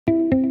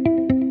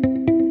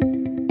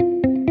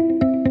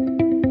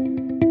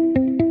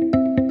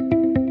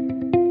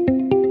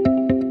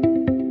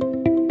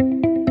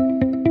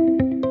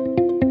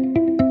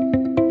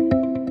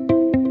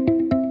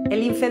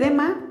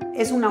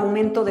un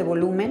aumento de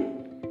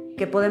volumen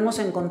que podemos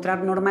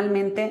encontrar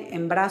normalmente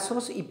en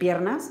brazos y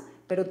piernas,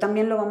 pero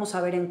también lo vamos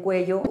a ver en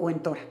cuello o en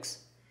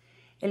tórax.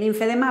 El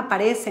linfedema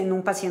aparece en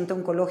un paciente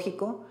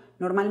oncológico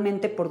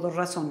normalmente por dos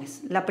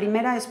razones. La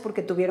primera es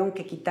porque tuvieron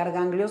que quitar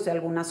ganglios de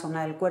alguna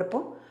zona del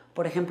cuerpo,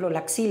 por ejemplo la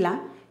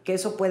axila, que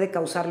eso puede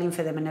causar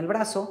linfedema en el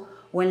brazo,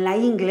 o en la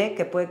ingle,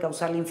 que puede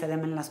causar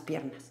linfedema en las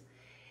piernas.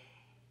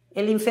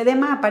 El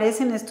linfedema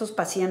aparece en estos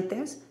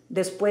pacientes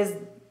después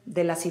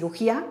de la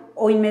cirugía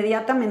o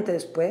inmediatamente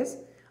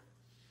después,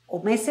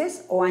 o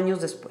meses o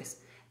años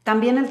después.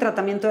 También el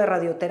tratamiento de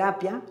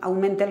radioterapia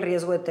aumenta el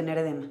riesgo de tener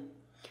edema.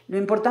 Lo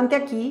importante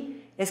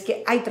aquí es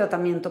que hay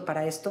tratamiento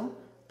para esto,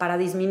 para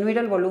disminuir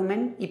el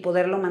volumen y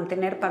poderlo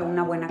mantener para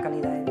una buena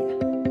calidad de vida.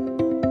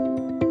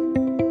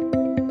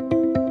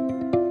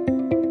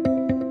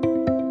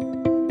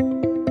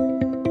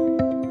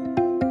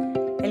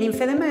 El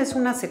linfedema es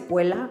una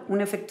secuela,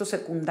 un efecto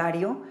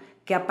secundario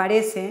que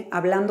aparece,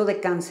 hablando de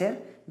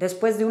cáncer,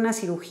 después de una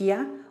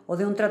cirugía o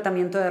de un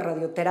tratamiento de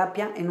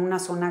radioterapia en una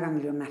zona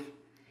ganglionar.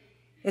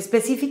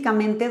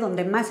 Específicamente,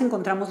 donde más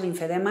encontramos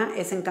linfedema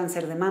es en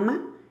cáncer de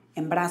mama,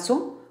 en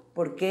brazo,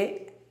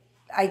 porque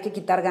hay que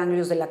quitar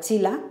ganglios de la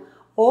axila,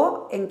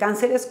 o en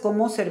cánceres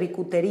como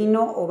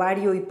cervicuterino,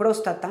 ovario y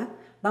próstata,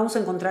 vamos a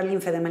encontrar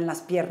linfedema en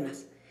las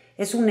piernas.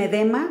 Es un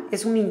edema,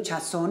 es un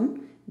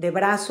hinchazón de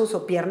brazos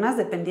o piernas,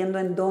 dependiendo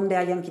en dónde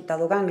hayan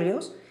quitado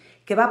ganglios,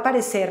 que va a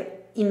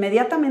aparecer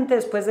inmediatamente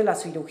después de la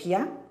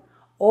cirugía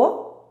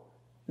o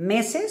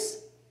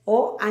meses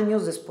o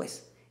años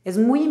después. Es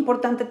muy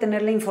importante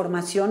tener la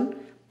información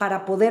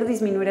para poder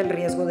disminuir el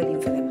riesgo del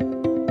linfedema.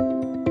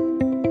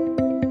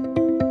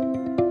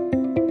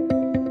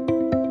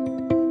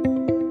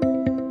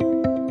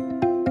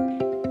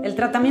 El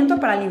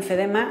tratamiento para el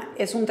linfedema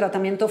es un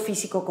tratamiento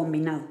físico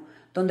combinado,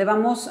 donde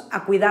vamos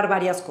a cuidar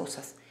varias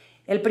cosas.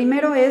 El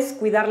primero es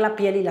cuidar la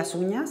piel y las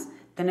uñas,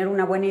 tener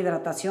una buena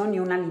hidratación y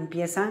una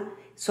limpieza,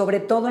 sobre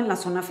todo en la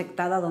zona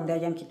afectada donde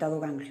hayan quitado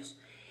ganglios.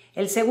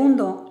 El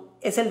segundo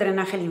es el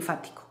drenaje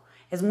linfático.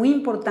 Es muy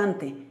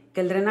importante que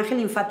el drenaje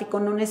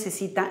linfático no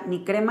necesita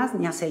ni cremas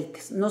ni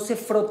aceites, no se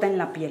frota en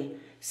la piel,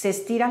 se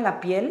estira la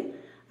piel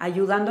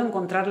ayudando a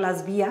encontrar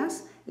las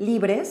vías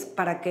libres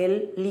para que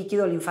el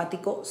líquido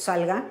linfático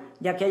salga,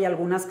 ya que hay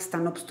algunas que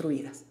están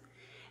obstruidas.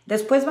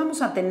 Después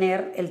vamos a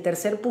tener el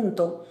tercer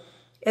punto,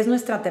 es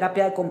nuestra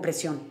terapia de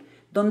compresión,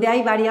 donde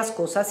hay varias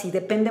cosas y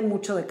depende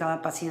mucho de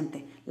cada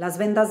paciente. Las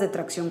vendas de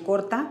tracción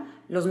corta,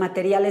 los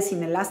materiales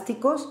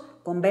inelásticos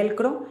con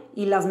velcro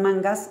y las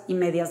mangas y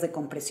medias de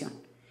compresión.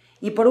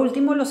 Y por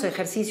último, los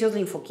ejercicios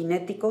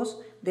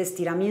linfoquinéticos de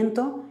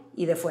estiramiento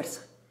y de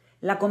fuerza.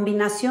 La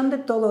combinación de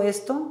todo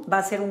esto va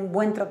a ser un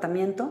buen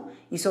tratamiento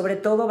y sobre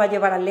todo va a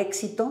llevar al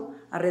éxito,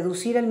 a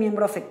reducir el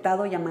miembro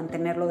afectado y a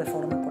mantenerlo de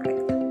forma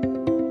correcta.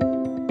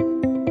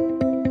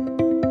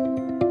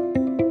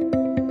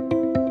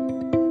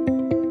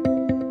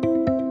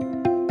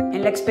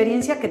 En la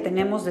experiencia que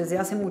tenemos desde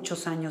hace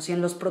muchos años y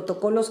en los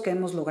protocolos que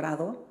hemos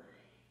logrado,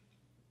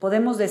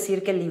 podemos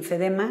decir que el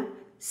linfedema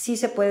sí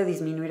se puede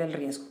disminuir el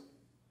riesgo.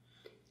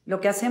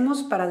 Lo que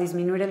hacemos para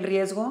disminuir el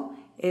riesgo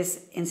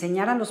es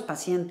enseñar a los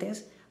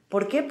pacientes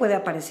por qué puede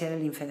aparecer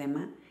el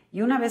linfedema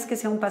y una vez que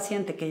sea un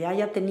paciente que ya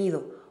haya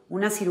tenido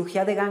una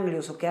cirugía de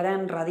ganglios o que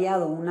hayan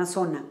radiado una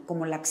zona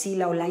como la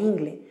axila o la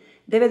ingle,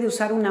 debe de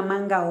usar una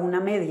manga o una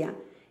media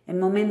en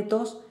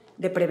momentos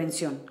de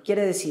prevención.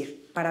 Quiere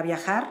decir, para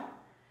viajar,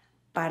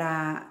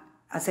 para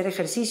hacer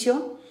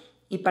ejercicio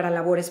y para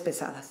labores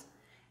pesadas.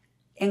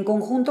 En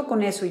conjunto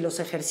con eso y los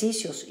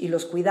ejercicios y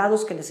los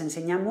cuidados que les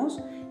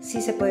enseñamos,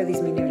 sí se puede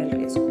disminuir el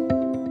riesgo.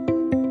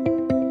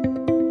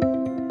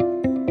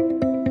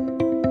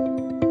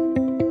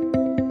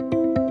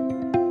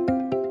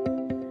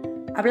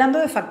 Hablando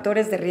de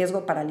factores de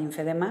riesgo para el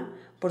linfedema,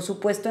 por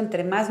supuesto,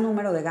 entre más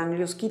número de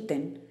ganglios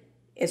quiten,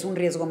 es un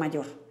riesgo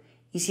mayor.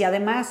 Y si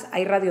además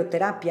hay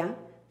radioterapia,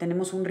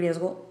 tenemos un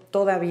riesgo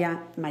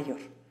todavía mayor.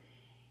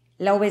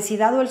 La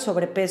obesidad o el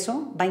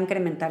sobrepeso va a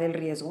incrementar el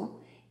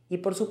riesgo y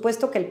por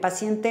supuesto que el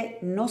paciente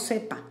no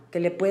sepa que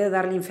le puede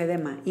dar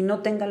linfedema y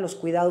no tenga los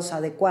cuidados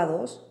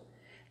adecuados,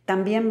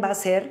 también va a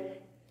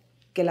hacer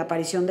que la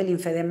aparición del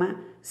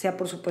linfedema sea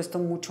por supuesto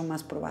mucho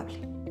más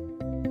probable.